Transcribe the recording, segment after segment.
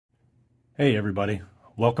Hey everybody,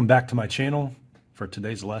 welcome back to my channel. For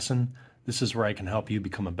today's lesson, this is where I can help you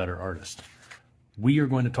become a better artist. We are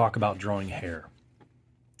going to talk about drawing hair.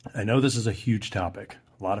 I know this is a huge topic.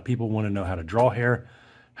 A lot of people want to know how to draw hair,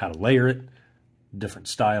 how to layer it, different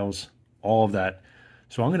styles, all of that.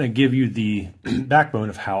 So I'm going to give you the backbone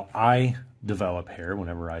of how I develop hair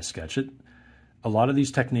whenever I sketch it. A lot of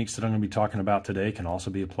these techniques that I'm going to be talking about today can also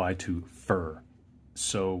be applied to fur.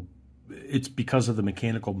 So it's because of the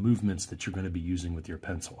mechanical movements that you're going to be using with your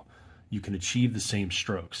pencil. You can achieve the same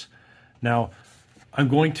strokes. Now, I'm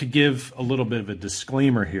going to give a little bit of a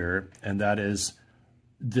disclaimer here, and that is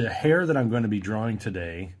the hair that I'm going to be drawing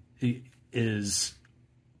today is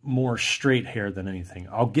more straight hair than anything.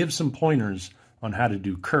 I'll give some pointers on how to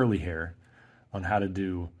do curly hair, on how to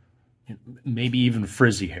do maybe even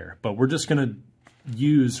frizzy hair, but we're just going to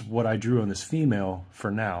use what I drew on this female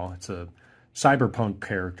for now. It's a cyberpunk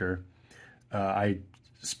character. I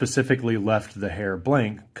specifically left the hair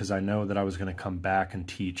blank because I know that I was going to come back and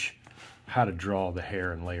teach how to draw the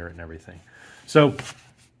hair and layer it and everything. So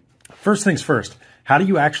first things first, how do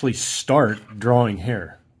you actually start drawing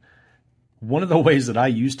hair? One of the ways that I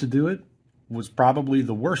used to do it was probably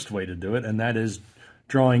the worst way to do it, and that is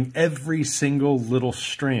drawing every single little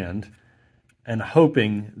strand and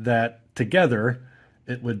hoping that together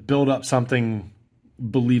it would build up something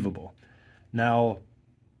believable. Now,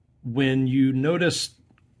 when you notice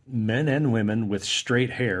men and women with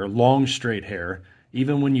straight hair, long straight hair,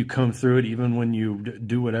 even when you comb through it, even when you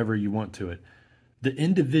do whatever you want to it, the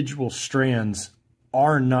individual strands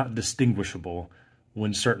are not distinguishable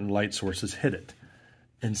when certain light sources hit it.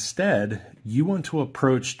 Instead, you want to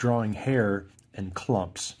approach drawing hair in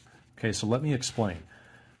clumps. Okay, so let me explain.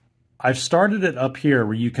 I've started it up here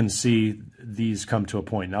where you can see these come to a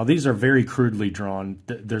point. Now, these are very crudely drawn.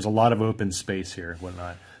 There's a lot of open space here and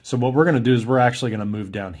whatnot. So what we're going to do is we're actually going to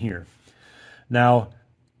move down here. Now,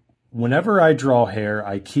 whenever I draw hair,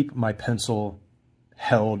 I keep my pencil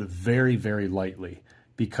held very, very lightly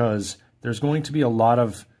because there's going to be a lot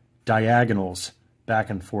of diagonals back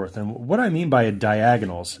and forth. And what I mean by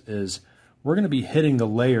diagonals is we're going to be hitting the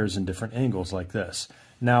layers in different angles like this.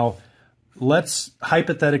 Now,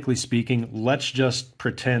 hypothetically speaking, let's just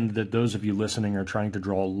pretend that those of you listening are trying to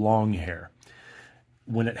draw long hair.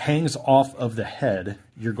 When it hangs off of the head,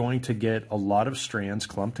 you're going to get a lot of strands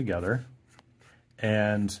clumped together,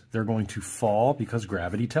 and they're going to fall because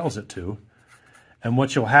gravity tells it to. And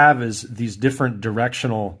what you'll have is these different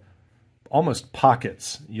directional, almost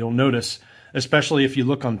pockets. You'll notice, especially if you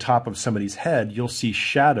look on top of somebody's head, you'll see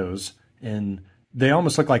shadows, and they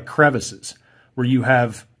almost look like crevices, where you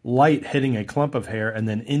have light hitting a clump of hair, and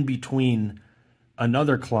then in between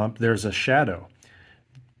another clump, there's a shadow.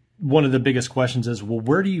 One of the biggest questions is, well,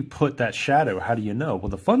 where do you put that shadow? How do you know? Well,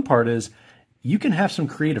 the fun part is you can have some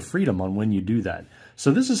creative freedom on when you do that.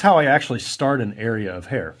 So this is how I actually start an area of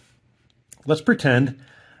hair. Let's pretend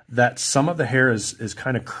that some of the hair is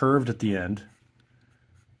kind of curved at the end.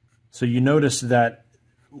 So you notice that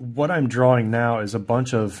what I'm drawing now is a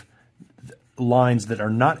bunch of lines that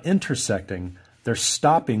are not intersecting. They're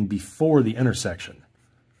stopping before the intersection.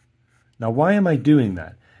 Now, why am I doing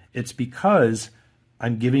that? It's because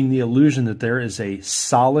I'm giving the illusion that there is a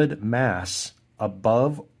solid mass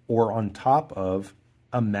above or on top of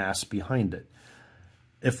a mass behind it.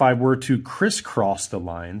 If I were to crisscross the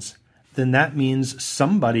lines, then that means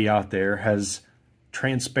somebody out there has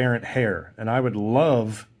transparent hair, and I would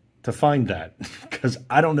love to find that because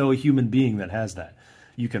I don't know a human being that has that.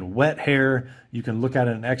 You can wet hair, you can look at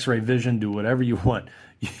it in X-ray vision, do whatever you want.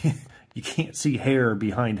 You can't see hair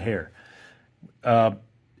behind hair.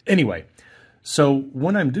 Anyway, so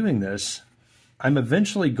when I'm doing this, I'm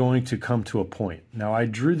eventually going to come to a point. Now, I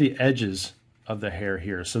drew the edges of the hair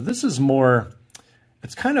here. So this is more,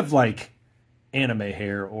 it's kind of like anime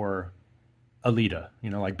hair or Alita,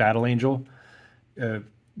 like Battle Angel.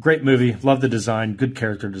 Great movie, love the design, good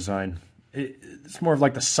character design. It's more of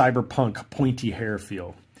like the cyberpunk pointy hair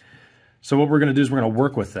feel. So what we're going to do is we're going to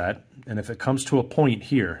work with that. And if it comes to a point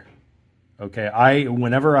here, okay,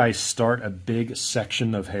 whenever I start a big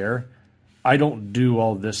section of hair, I don't do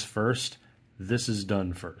all this first. This is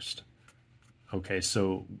done first. Okay,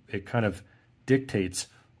 so it kind of dictates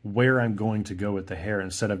where I'm going to go with the hair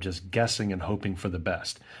instead of just guessing and hoping for the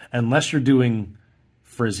best. Unless you're doing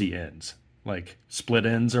frizzy ends, like split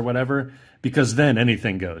ends or whatever, because then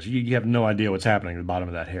anything goes. You have no idea what's happening at the bottom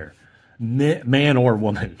of that hair, man or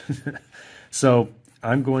woman. So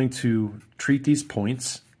I'm going to treat these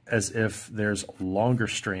points as if there's longer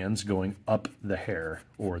strands going up the hair,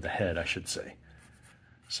 or the head, I should say.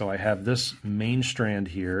 So I have this main strand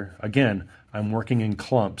here. Again, I'm working in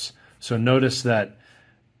clumps. So notice that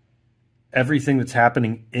everything that's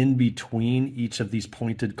happening in between each of these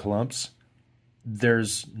pointed clumps,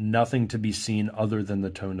 there's nothing to be seen other than the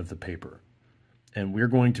tone of the paper. And we're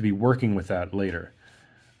going to be working with that later.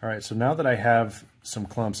 All right, so now that I have some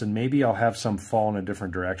clumps, and maybe I'll have some fall in a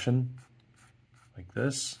different direction, like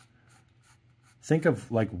this. Think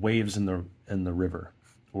of like waves in the river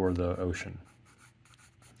or the ocean.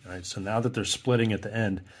 All right, so now that they're splitting at the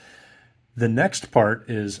end, the next part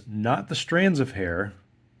is not the strands of hair.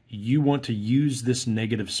 You want to use this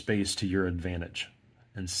negative space to your advantage.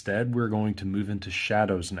 Instead, we're going to move into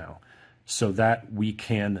shadows now so that we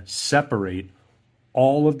can separate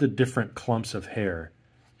all of the different clumps of hair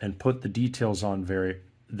and put the details on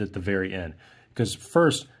at the very end. Because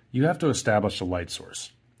first, you have to establish a light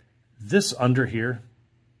source. This under here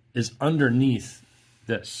is underneath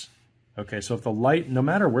this. Okay, so if the light, no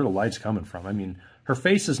matter where the light's coming from, I mean, her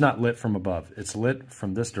face is not lit from above. It's lit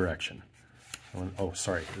from this direction. Oh,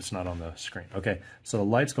 sorry, it's not on the screen. Okay, so the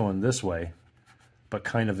light's going this way, but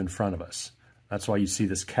kind of in front of us. That's why you see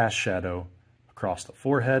this cast shadow across the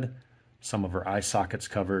forehead, some of her eye sockets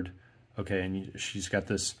covered. Okay, and she's got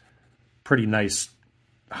this pretty nice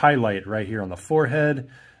highlight right here on the forehead,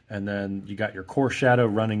 and then you got your core shadow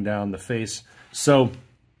running down the face. So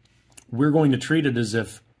we're going to treat it as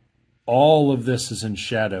if all of this is in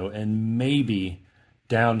shadow, and maybe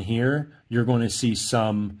down here you're going to see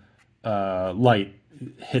some light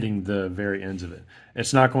hitting the very ends of it.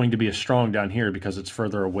 It's not going to be as strong down here because it's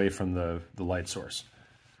further away from the light source.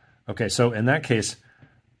 Okay, so in that case,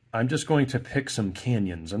 I'm just going to pick some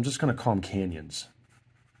canyons. I'm just going to call them canyons.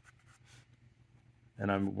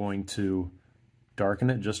 And I'm going to darken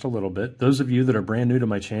it just a little bit. Those of you that are brand new to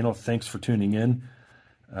my channel, thanks for tuning in.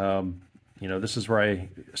 You know, this is where I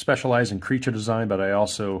specialize in creature design, but I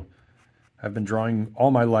also have been drawing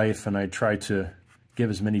all my life, and I try to give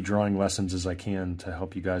as many drawing lessons as I can to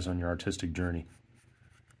help you guys on your artistic journey.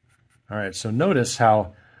 All right, so notice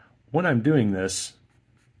how when I'm doing this,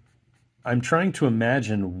 I'm trying to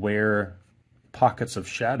imagine where pockets of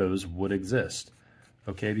shadows would exist,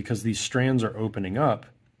 okay? Because these strands are opening up,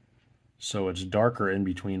 so it's darker in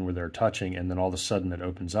between where they're touching, and then all of a sudden it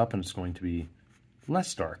opens up and it's going to be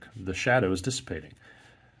less dark. The shadow is dissipating.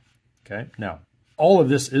 Okay, now all of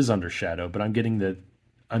this is under shadow, but I'm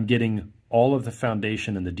getting all of the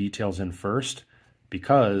foundation and the details in first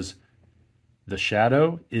because the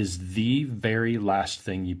shadow is the very last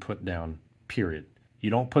thing you put down, period. You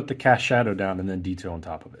don't put the cast shadow down and then detail on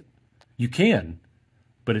top of it. You can,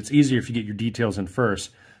 but it's easier if you get your details in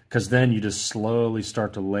first, because then you just slowly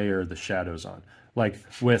start to layer the shadows on. Like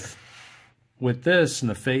with this in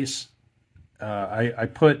the face, I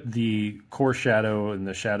put the core shadow and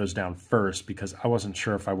the shadows down first because I wasn't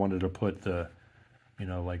sure if I wanted to put the, you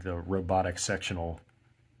know, like the robotic sectional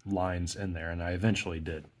lines in there, and I eventually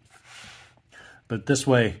did. But this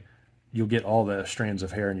way, you'll get all the strands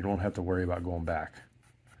of hair and you don't have to worry about going back.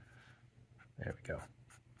 There we go.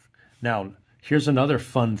 Now, here's another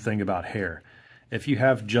fun thing about hair. If you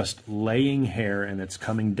have just laying hair and it's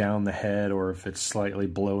coming down the head, or if it's slightly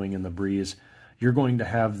blowing in the breeze, you're going to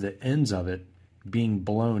have the ends of it being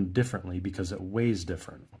blown differently because it weighs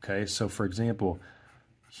different, okay? So for example,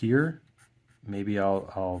 here, maybe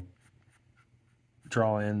I'll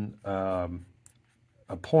draw in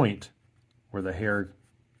a point where the hair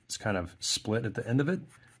is kind of split at the end of it,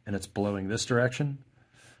 and it's blowing this direction.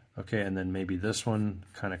 Okay, and then maybe this one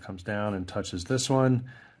kind of comes down and touches this one.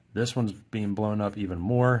 This one's being blown up even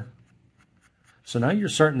more. So now you're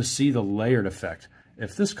starting to see the layered effect.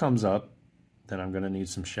 If this comes up, then I'm going to need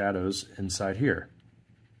some shadows inside here.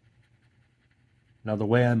 Now the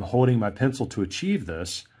way I'm holding my pencil to achieve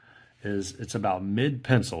this is it's about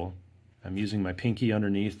mid-pencil. I'm using my pinky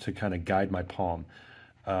underneath to kind of guide my palm.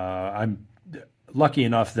 I'm lucky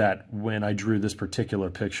enough that when I drew this particular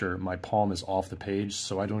picture, my palm is off the page,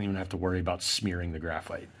 so I don't even have to worry about smearing the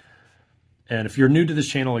graphite. And if you're new to this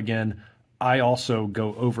channel again, I also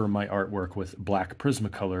go over my artwork with black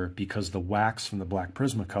Prismacolor because the wax from the black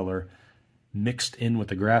Prismacolor mixed in with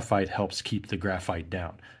the graphite helps keep the graphite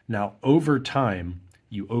down. Now, over time,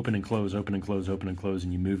 you open and close, open and close, open and close,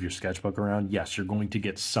 and you move your sketchbook around, yes, you're going to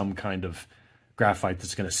get some kind of graphite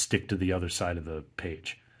that's going to stick to the other side of the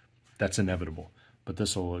page. That's inevitable, but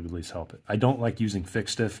this will at least help it. I don't like using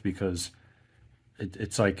Fix Stiff because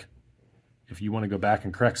it's like if you want to go back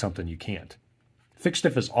and correct something, you can't. Fix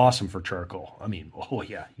Stiff is awesome for charcoal. I mean, oh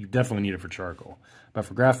yeah, you definitely need it for charcoal. But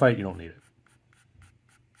for graphite, you don't need it.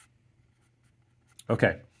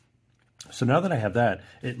 Okay, so now that I have that,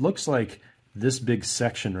 it looks like this big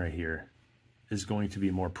section right here is going to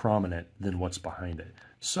be more prominent than what's behind it.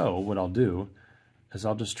 So what I'll do is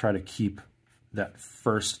I'll just try to keep that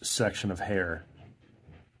first section of hair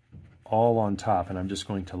all on top, and I'm just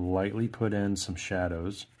going to lightly put in some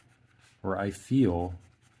shadows where I feel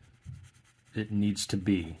it needs to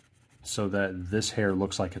be, so that this hair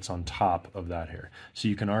looks like it's on top of that hair. So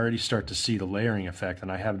you can already start to see the layering effect,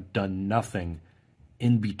 and I have done nothing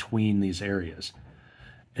in between these areas.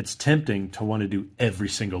 It's tempting to want to do every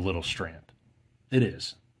single little strand. It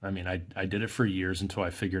is. I mean, I did it for years until I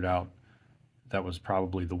figured out that was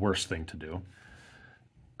probably the worst thing to do.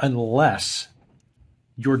 Unless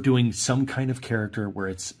you're doing some kind of character where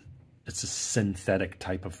it's a synthetic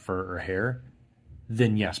type of fur or hair,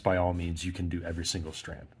 then yes, by all means, you can do every single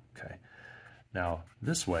strand. Okay. Now,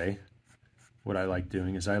 this way, what I like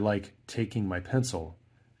doing is I like taking my pencil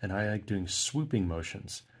and I like doing swooping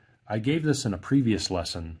motions. I gave this in a previous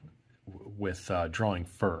lesson with drawing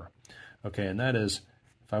fur. Okay, and that is,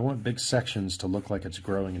 if I want big sections to look like it's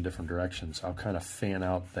growing in different directions, I'll kind of fan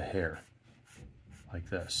out the hair like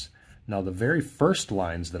this. Now, the very first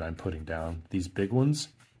lines that I'm putting down, these big ones,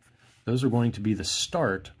 those are going to be the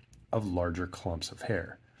start of larger clumps of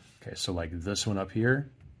hair. Okay, so like this one up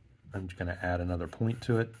here, I'm going to add another point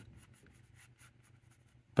to it.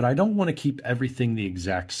 But I don't want to keep everything the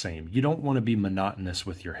exact same. You don't want to be monotonous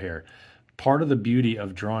with your hair. Part of the beauty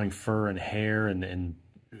of drawing fur and hair and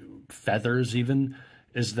feathers even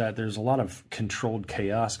is that there's a lot of controlled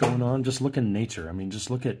chaos going on. Just look in nature. I mean, just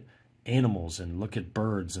look at animals and look at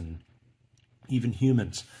birds and even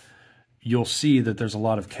humans. You'll see that there's a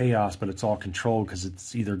lot of chaos, but it's all controlled because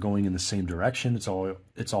it's either going in the same direction. It's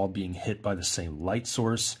all being hit by the same light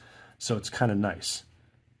source. So it's kind of nice.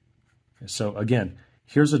 So again,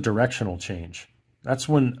 here's a directional change. That's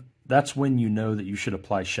when you know that you should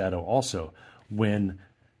apply shadow also. When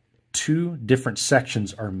two different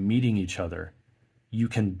sections are meeting each other, you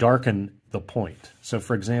can darken the point. So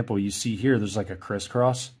for example, you see here, there's like a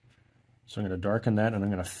crisscross. So I'm going to darken that, and I'm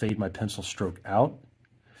going to fade my pencil stroke out.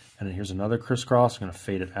 And then here's another crisscross. I'm going to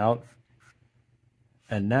fade it out.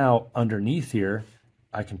 And now underneath here,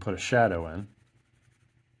 I can put a shadow in.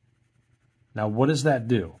 Now, what does that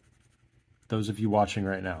do? Those of you watching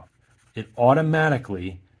right now, it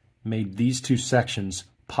automatically made these two sections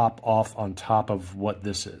pop off on top of what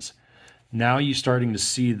this is. Now you're starting to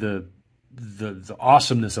see the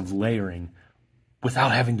awesomeness of layering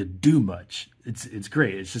without having to do much. It's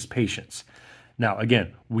great. It's just patience. Now,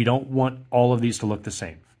 again, we don't want all of these to look the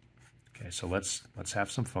same. Okay, so let's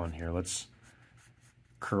have some fun here. Let's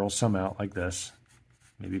curl some out like this.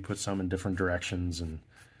 Maybe put some in different directions, and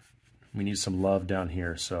we need some love down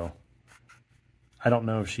here. So I don't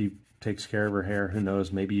know if she takes care of her hair. Who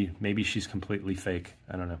knows? Maybe she's completely fake.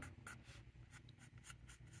 I don't know.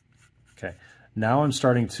 Okay, now I'm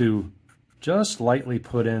starting to just lightly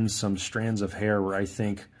put in some strands of hair where I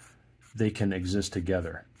think they can exist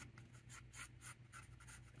together.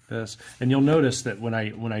 This, and you'll notice that when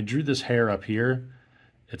I drew this hair up here,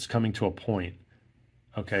 it's coming to a point.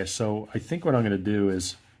 Okay, so I think what I'm going to do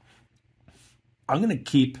is I'm going to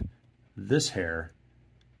keep this hair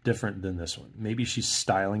different than this one. Maybe she's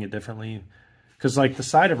styling it differently, because like the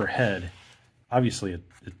side of her head, obviously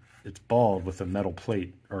it's bald with a metal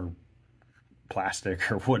plate or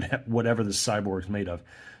plastic or whatever the cyborg's made of.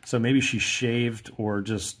 So maybe she's shaved, or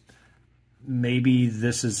just maybe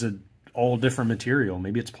this is a all different material.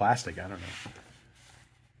 Maybe it's plastic. I don't know.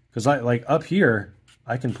 Because like up here,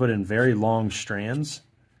 I can put in very long strands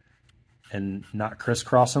and not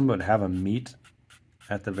crisscross them, but have them meet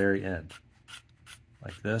at the very end,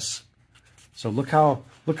 like this. So look how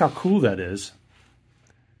cool that is.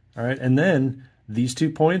 All right, and then these 2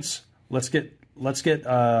 points. Let's get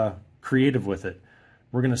creative with it.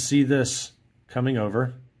 We're gonna see this coming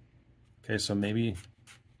over. Okay, so maybe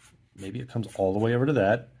it comes all the way over to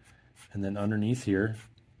that. And then underneath here,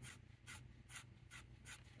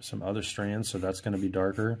 some other strands, so that's going to be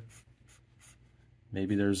darker.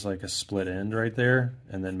 Maybe there's like a split end right there,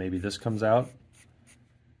 and then maybe this comes out.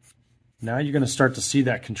 Now you're going to start to see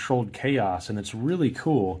that controlled chaos, and it's really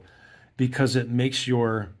cool because it makes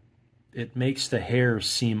the hair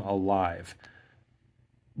seem alive.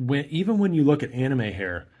 Even when you look at anime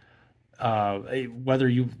hair, it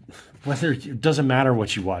doesn't matter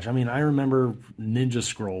what you watch. I mean, I remember Ninja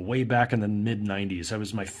Scroll way back in the mid-90s. That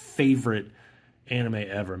was my favorite anime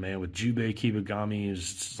ever, man, with Jubei Kibagami.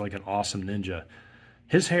 He's just like an awesome ninja.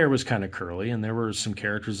 His hair was kind of curly, and there were some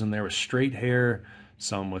characters in there with straight hair,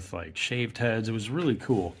 some with like shaved heads. It was really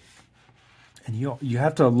cool. And you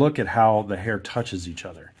have to look at how the hair touches each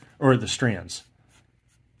other, or the strands.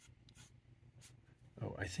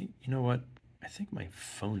 Oh, I think, you know what? I think my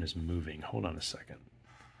phone is moving. Hold on a second.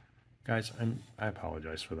 Guys, I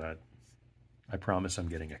apologize for that. I promise I'm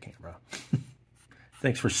getting a camera.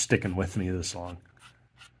 Thanks for sticking with me this long.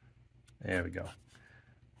 There we go.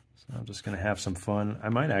 So I'm just going to have some fun. I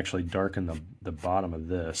might actually darken the bottom of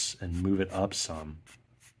this and move it up some.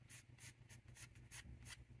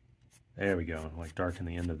 There we go, like darken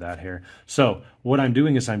the end of that hair. So what I'm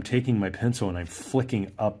doing is I'm taking my pencil and I'm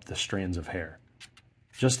flicking up the strands of hair.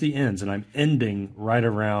 Just the ends, and I'm ending right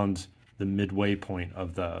around the midway point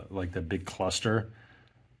of the big cluster,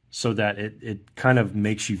 so that it kind of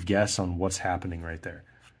makes you guess on what's happening right there.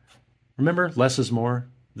 Remember, less is more,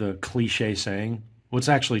 the cliche saying? Well, it's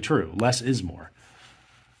actually true. Less is more.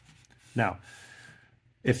 Now,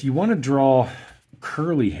 if you want to draw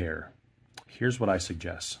curly hair, here's what I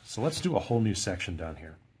suggest. So let's do a whole new section down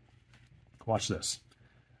here. Watch this.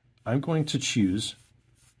 I'm going to choose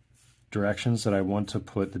directions that I want to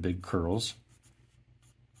put the big curls,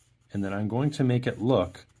 and then I'm going to make it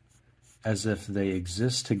look as if they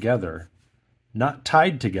exist together, not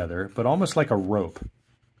tied together, but almost like a rope.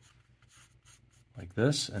 Like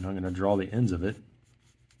this, and I'm going to draw the ends of it.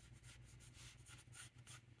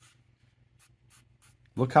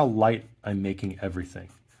 Look how light I'm making everything.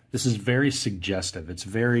 This is very suggestive. It's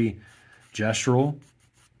very gestural,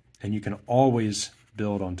 and you can always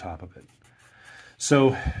build on top of it.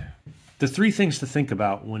 So the three things to think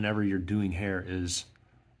about whenever you're doing hair is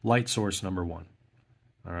light source number one.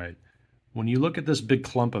 All right. When you look at this big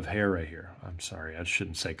clump of hair right here, I'm sorry, I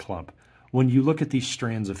shouldn't say clump. When you look at these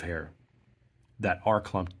strands of hair that are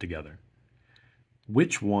clumped together,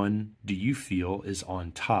 which one do you feel is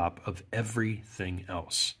on top of everything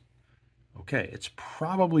else? Okay, it's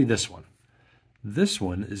probably this one. This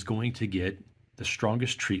one is going to get the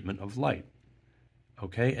strongest treatment of light.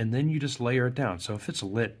 Okay, and then you just layer it down. So if it's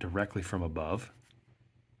lit directly from above,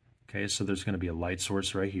 okay, so there's going to be a light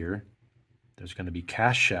source right here. There's going to be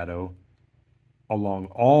cast shadow along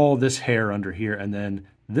all this hair under here, and then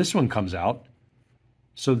this one comes out.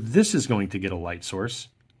 So this is going to get a light source,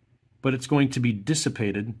 but it's going to be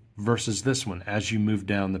dissipated versus this one as you move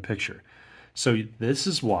down the picture. So this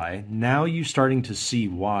is why, now you're starting to see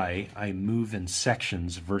why I move in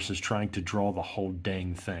sections versus trying to draw the whole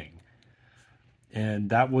dang thing. And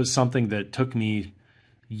that was something that took me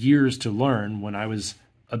years to learn when I was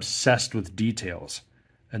obsessed with details.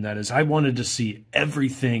 And that is, I wanted to see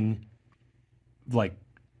everything like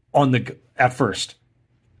at first.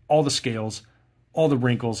 All the scales, all the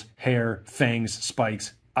wrinkles, hair, fangs,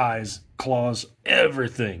 spikes, eyes, claws,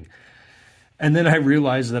 everything. And then I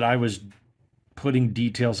realized that I was putting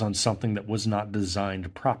details on something that was not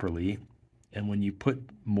designed properly. And when you put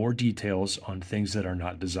more details on things that are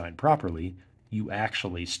not designed properly, you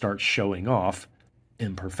actually start showing off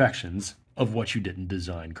imperfections of what you didn't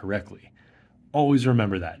design correctly. Always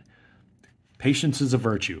remember that. Patience is a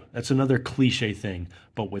virtue. That's another cliche thing.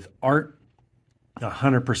 But with art,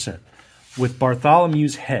 100%. With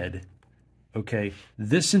Bartholomew's head, okay,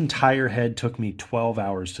 this entire head took me 12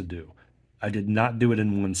 hours to do. I did not do it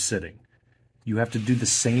in one sitting. You have to do the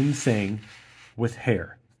same thing with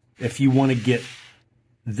hair if you want to get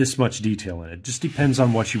this much detail in it. It just depends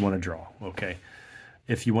on what you want to draw, okay?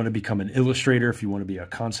 If you want to become an illustrator, if you want to be a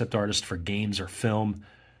concept artist for games or film,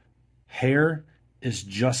 hair is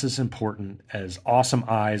just as important as awesome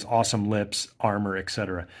eyes, awesome lips, armor,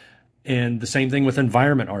 etc. And the same thing with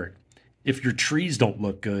environment art. If your trees don't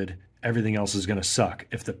look good, everything else is going to suck.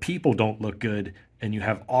 If the people don't look good and you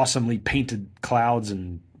have awesomely painted clouds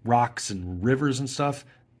and rocks and rivers and stuff,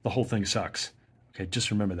 the whole thing sucks. Okay,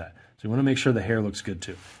 just remember that. So you want to make sure the hair looks good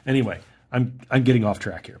too. Anyway, I'm getting off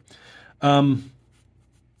track here. Can't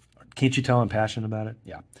you tell I'm passionate about it?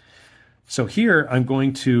 Yeah. So here I'm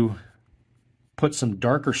going to put some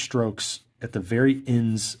darker strokes at the very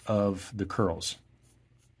ends of the curls.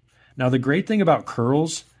 Now the great thing about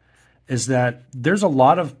curls is that there's a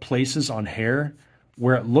lot of places on hair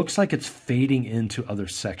where it looks like it's fading into other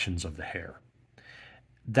sections of the hair.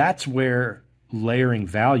 That's where layering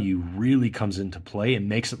value really comes into play and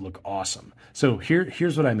makes it look awesome. So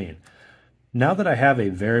here's what I mean. Now that I have a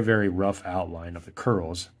very, very rough outline of the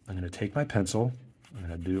curls, I'm going to take my pencil, I'm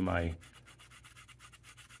going to do my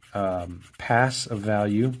pass of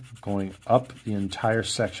value going up the entire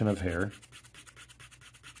section of hair,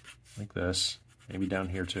 like this, maybe down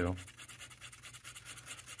here too.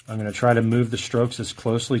 I'm going to try to move the strokes as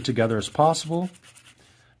closely together as possible.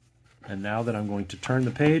 And now that I'm going to turn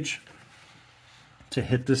the page to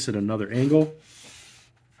hit this at another angle.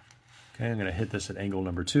 Okay, I'm going to hit this at angle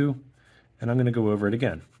number 2, and I'm going to go over it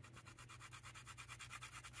again.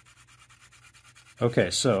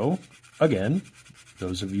 Okay, so again,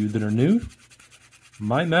 those of you that are new,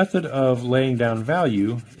 my method of laying down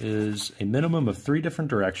value is a minimum of 3 different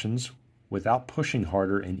directions without pushing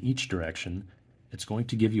harder in each direction, It's going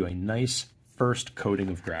to give you a nice first coating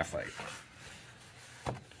of graphite.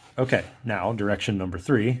 Okay, now direction number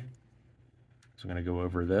 3. So I'm going to go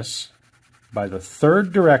over this. By the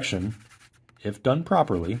third direction, if done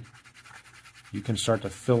properly, you can start to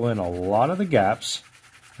fill in a lot of the gaps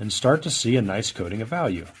and start to see a nice coating of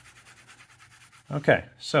value. Okay,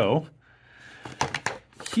 so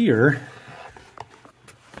here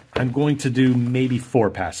I'm going to do maybe 4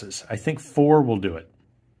 passes. I think 4 will do it,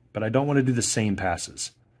 but I don't want to do the same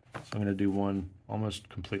passes. So I'm going to do one almost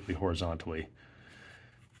completely horizontally.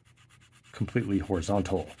 Completely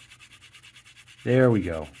horizontal. There we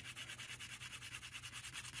go.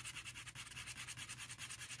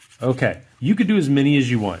 Okay, you could do as many as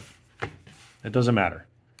you want. It doesn't matter.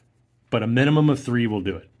 But a minimum of 3 will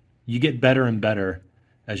do it. You get better and better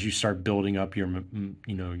as you start building up your,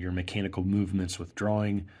 your mechanical movements with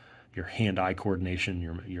drawing, your hand-eye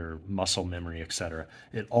coordination, your muscle memory, etc.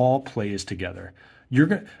 It all plays together.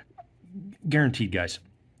 Guaranteed, guys,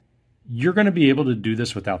 you're going to be able to do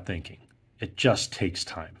this without thinking. It just takes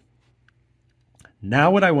time.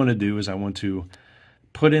 Now what I want to do is I want to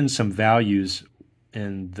put in some values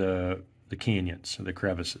in the canyons, the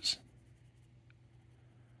crevices.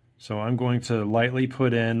 So I'm going to lightly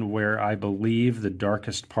put in where I believe the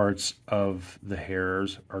darkest parts of the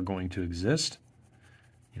hairs are going to exist.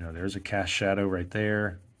 There's a cast shadow right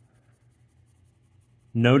there.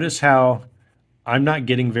 Notice how I'm not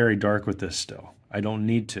getting very dark with this still. I don't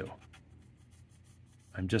need to.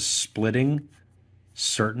 I'm just splitting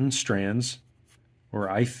certain strands where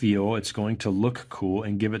I feel it's going to look cool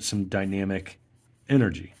and give it some dynamic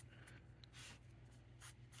energy.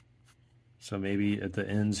 So maybe at the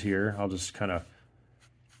ends here, I'll just kind of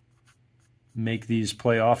make these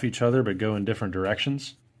play off each other but go in different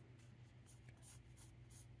directions.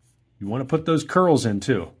 You want to put those curls in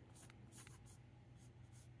too.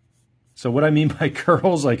 So what I mean by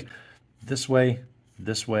curls, like this way,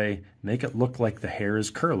 make it look like the hair is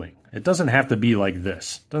curling. It doesn't have to be like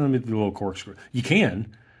this. It doesn't have to be a little corkscrew. You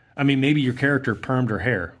can. I mean, maybe your character permed her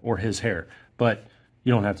hair or his hair, but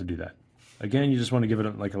you don't have to do that. Again, you just want to give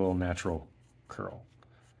it like a little natural curl.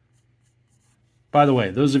 By the way,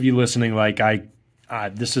 those of you listening,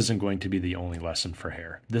 this isn't going to be the only lesson for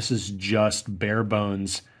hair. This is just bare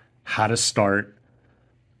bones, how to start.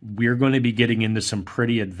 We're going to be getting into some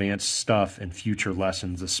pretty advanced stuff in future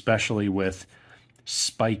lessons, especially with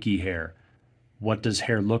spiky hair. What does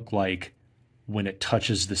hair look like when it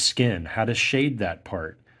touches the skin? How to shade that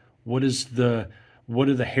part? What do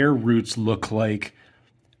the hair roots look like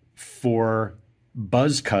for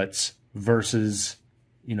buzz cuts versus,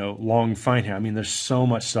 long fine hair? I mean, there's so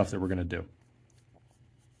much stuff that we're going to do.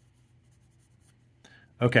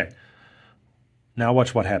 Okay, now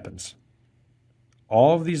watch what happens.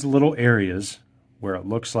 All of these little areas where it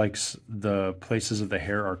looks like the places of the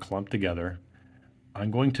hair are clumped together,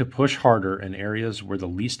 I'm going to push harder in areas where the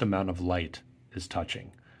least amount of light is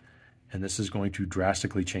touching. And this is going to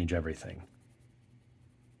drastically change everything.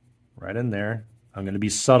 Right in there. I'm going to be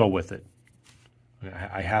subtle with it.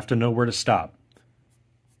 I have to know where to stop.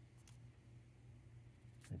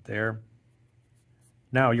 Right there.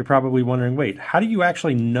 Now you're probably wondering, wait, how do you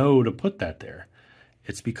actually know to put that there?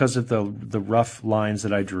 It's because of the rough lines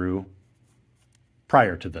that I drew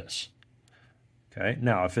prior to this. Okay,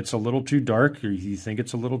 now if it's a little too dark or you think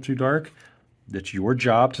it's a little too dark, it's your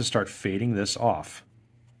job to start fading this off.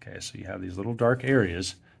 Okay, so you have these little dark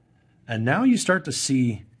areas, and now you start to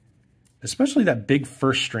see, especially that big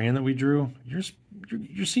first strand that we drew,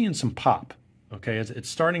 you're seeing some pop. Okay, it's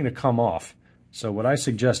starting to come off. So what I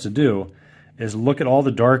suggest to do is look at all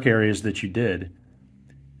the dark areas that you did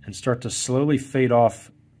and start to slowly fade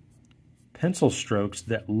off pencil strokes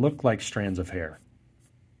that look like strands of hair.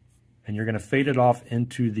 And you're going to fade it off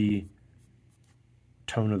into the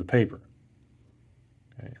tone of the paper.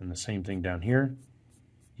 Okay, and the same thing down here,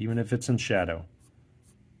 even if it's in shadow.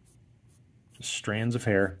 Just strands of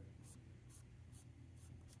hair.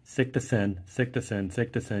 Thick to thin, thick to thin,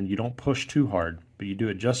 thick to thin. You don't push too hard, but you do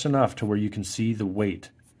it just enough to where you can see the weight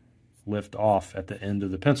lift off at the end of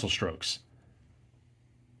the pencil strokes.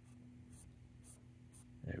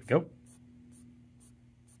 There we go.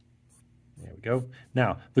 There we go.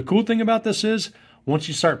 Now, the cool thing about this is, once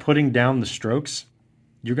you start putting down the strokes,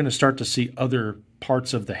 you're going to start to see other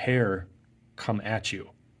parts of the hair come at you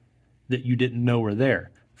that you didn't know were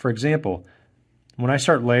there. For example, when I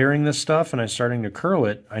start layering this stuff and I'm starting to curl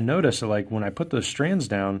it, I notice that like when I put those strands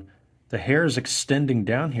down, the hair is extending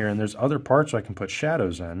down here, and there's other parts I can put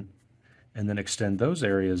shadows in and then extend those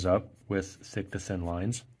areas up with thick to thin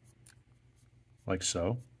lines, like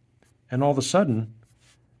so. And all of a sudden,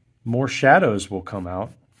 more shadows will come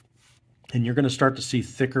out and you're going to start to see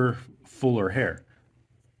thicker, fuller hair.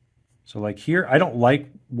 So like here, I don't like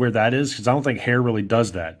where that is because I don't think hair really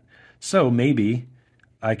does that. So maybe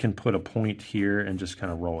I can put a point here and just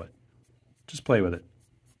kind of roll it. Just play with it.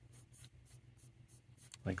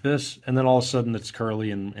 Like this, and then all of a sudden it's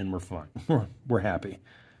curly and we're fine. We're happy.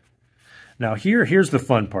 Now here's the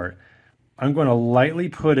fun part. I'm going to lightly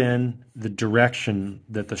put in the direction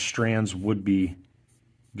that the strands would be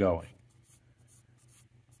going.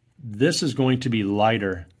 This is going to be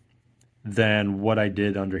lighter than what I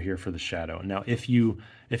did under here for the shadow. Now, if you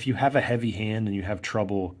have a heavy hand and you have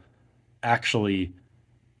trouble actually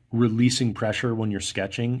releasing pressure when you're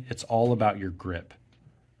sketching, it's all about your grip.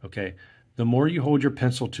 Okay, the more you hold your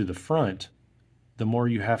pencil to the front, the more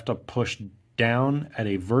you have to push down at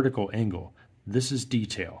a vertical angle. This is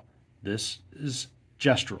detail. This is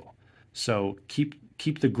gestural. So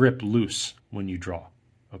keep the grip loose when you draw.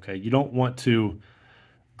 Okay, you don't want to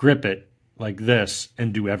grip it like this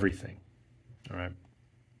and do everything. All right.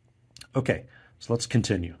 Okay, so let's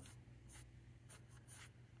continue.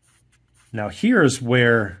 Now here's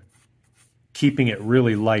where keeping it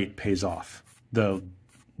really light pays off, the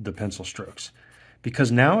pencil strokes,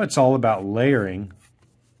 because now it's all about layering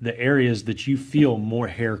the areas that you feel more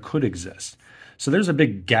hair could exist. So there's a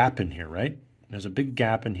big gap in here, right? There's a big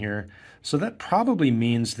gap in here. So that probably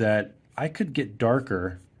means that I could get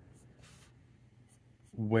darker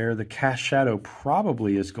where the cast shadow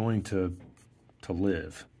probably is going to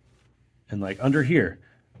live. And like under here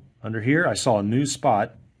I saw a new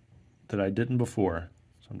spot that I didn't before.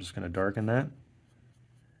 So I'm just going to darken that.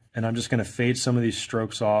 And I'm just going to fade some of these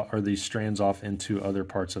strokes off, or these strands off, into other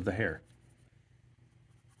parts of the hair.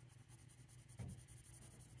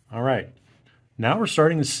 All right. Now we're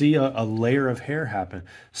starting to see a layer of hair happen.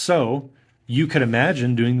 So you could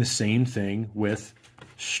imagine doing the same thing with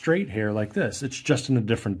straight hair like this. It's just in a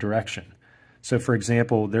different direction. So for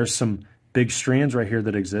example, there's some big strands right here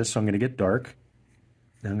that exist. So I'm going to get dark.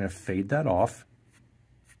 And I'm going to fade that off.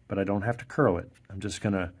 But I don't have to curl it. I'm just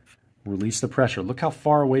going to release the pressure. Look how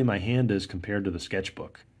far away my hand is compared to the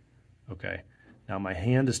sketchbook. Okay. Now my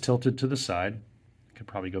hand is tilted to the side. I could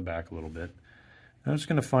probably go back a little bit. I'm just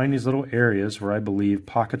going to find these little areas where I believe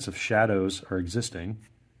pockets of shadows are existing.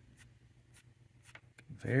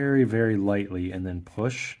 Very, very lightly, and then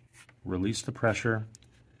push, release the pressure.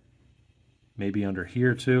 Maybe under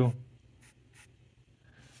here too.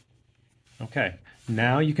 Okay,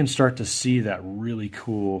 now you can start to see that really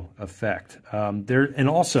cool effect. And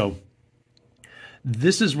also,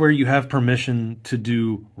 this is where you have permission to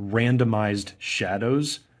do randomized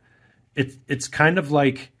shadows. It's kind of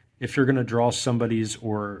like if you're going to draw somebody's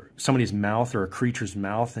mouth or a creature's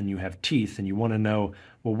mouth and you have teeth and you want to know,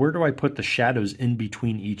 well, where do I put the shadows in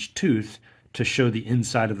between each tooth to show the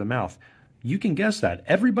inside of the mouth? You can guess that.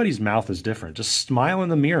 Everybody's mouth is different. Just smile in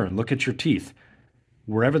the mirror and look at your teeth.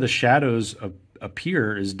 Wherever the shadows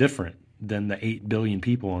appear is different than the 8 billion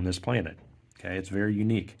people on this planet. Okay, it's very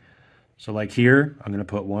unique. So like here, I'm going to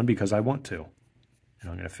put one because I want to. And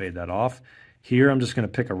I'm going to fade that off. Here, I'm just going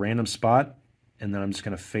to pick a random spot, and then I'm just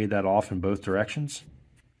going to fade that off in both directions.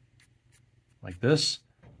 Like this.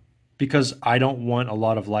 Because I don't want a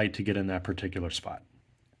lot of light to get in that particular spot.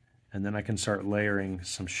 And then I can start layering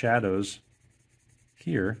some shadows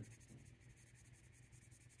here.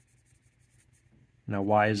 Now,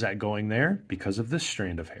 why is that going there? Because of this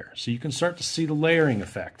strand of hair. So you can start to see the layering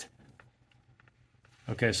effect.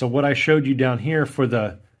 Okay, so what I showed you down here for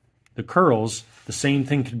the curls, the same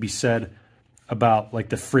thing could be said about like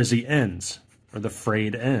the frizzy ends or the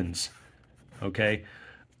frayed ends. Okay,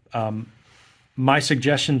 my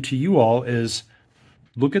suggestion to you all is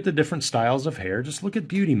look at the different styles of hair. Just look at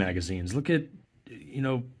beauty magazines. Look at,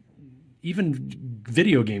 even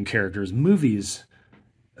video game characters, movies,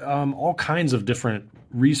 all kinds of different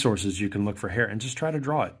resources you can look for hair, and just try to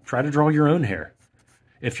draw it. Try to draw your own hair.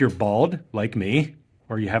 If you're bald, like me,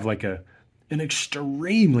 or you have like an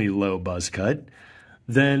extremely low buzz cut,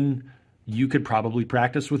 then you could probably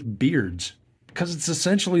practice with beards, because it's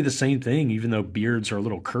essentially the same thing. Even though beards are a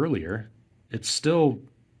little curlier, it's still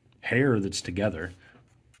hair that's together.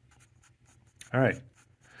 All right.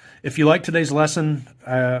 If you like today's lesson,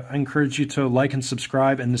 I encourage you to like and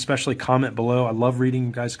subscribe, and especially comment below. I love reading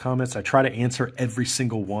you guys' comments. I try to answer every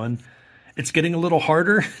single one. It's getting a little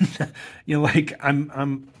harder. Like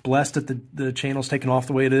I'm blessed that the channel's taken off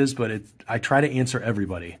the way it is, but I try to answer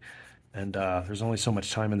everybody. And there's only so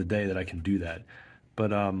much time in the day that I can do that.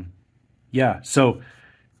 But yeah, so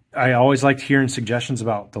I always liked hearing suggestions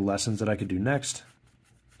about the lessons that I could do next.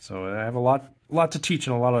 So I have a lot to teach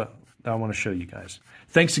and a lot that I want to show you guys.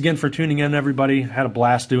 Thanks again for tuning in, everybody. I had a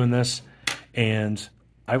blast doing this, and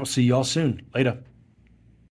I will see you all soon. Later.